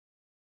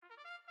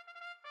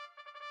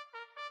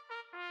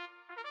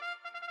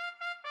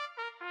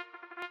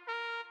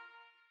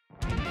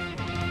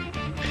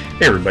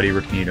Hey everybody,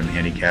 Rick Needham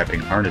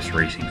handicapping harness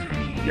racing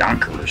from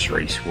Yonkers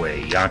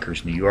Raceway,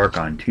 Yonkers, New York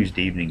on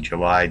Tuesday evening,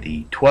 July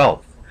the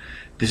 12th.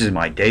 This is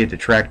my day at the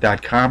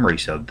track.com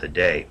race of the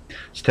day.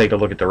 Let's take a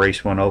look at the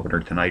race one opener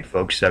tonight,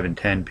 folks,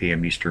 7:10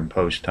 p.m. Eastern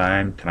Post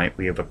Time. Tonight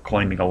we have a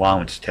claiming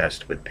allowance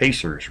test with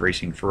Pacers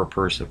racing for a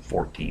purse of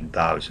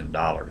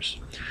 $14,000.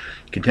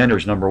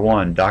 Contenders number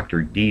 1,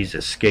 Dr. D's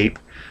Escape.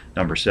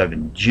 Number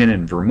 7, Gin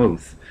and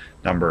Vermouth.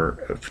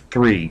 Number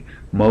 3,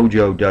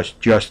 Mojo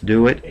Just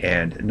Do It.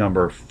 And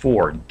number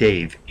 4,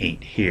 Dave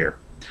Ain't Here.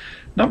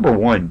 Number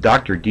 1,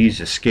 Dr. D's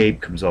Escape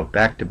comes off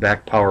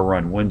back-to-back power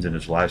run wins in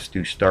his last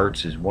 2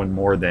 starts. Has won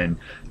more than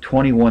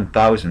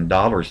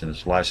 $21,000 in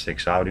his last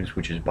 6 outings,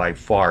 which is by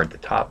far the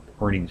top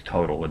earnings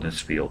total in this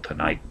field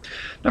tonight.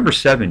 Number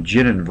 7,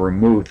 Gin and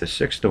Vermouth, a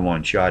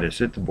 6-to-1 shot, has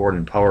hit the board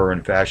in power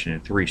run fashion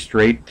in 3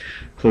 straight,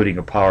 including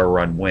a power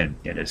run win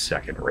in his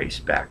second race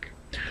back.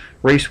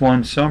 Race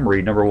 1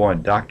 summary. Number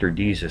 1, Dr.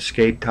 D's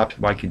Escape tops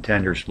my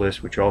contenders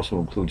list, which also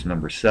includes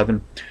number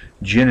 7,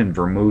 Gin and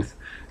Vermouth,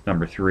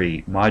 number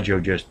 3,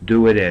 Mojo Just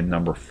Do It, and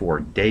number 4,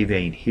 Dave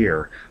Ain't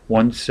Here.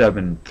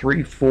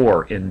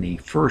 1-7-3-4 in the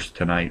first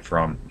tonight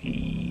from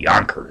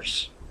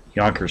Yonkers.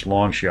 Yonkers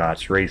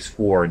Longshots, race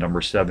 4, number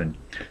 7,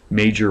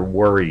 Major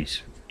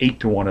Worries,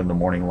 8-to-1 in the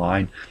morning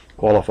line.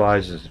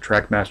 Qualifies as a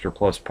Trackmaster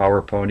Plus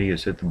Power Pony,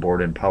 has hit the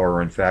board in power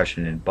run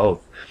fashion in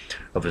both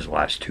of his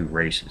last 2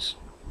 races.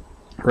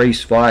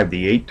 Race 5,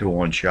 the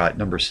 8-to-1 shot,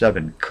 number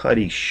 7,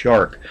 Cuddy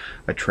Shark,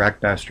 a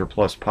Trackmaster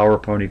Plus Power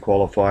Pony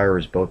qualifier,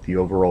 is both the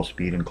overall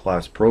speed and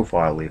class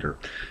profile leader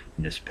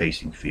in this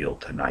pacing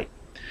field tonight.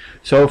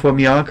 So from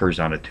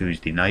Yonkers on a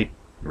Tuesday night,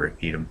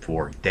 Rick Needham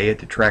for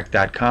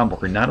dayatthetrack.com,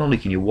 where not only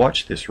can you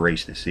watch this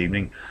race this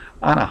evening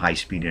on a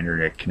high-speed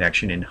internet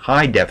connection in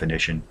high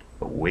definition,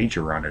 but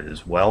wager on it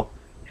as well.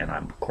 And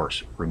I'm, of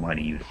course,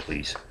 reminding you to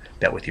please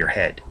bet with your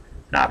head,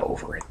 not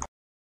over it.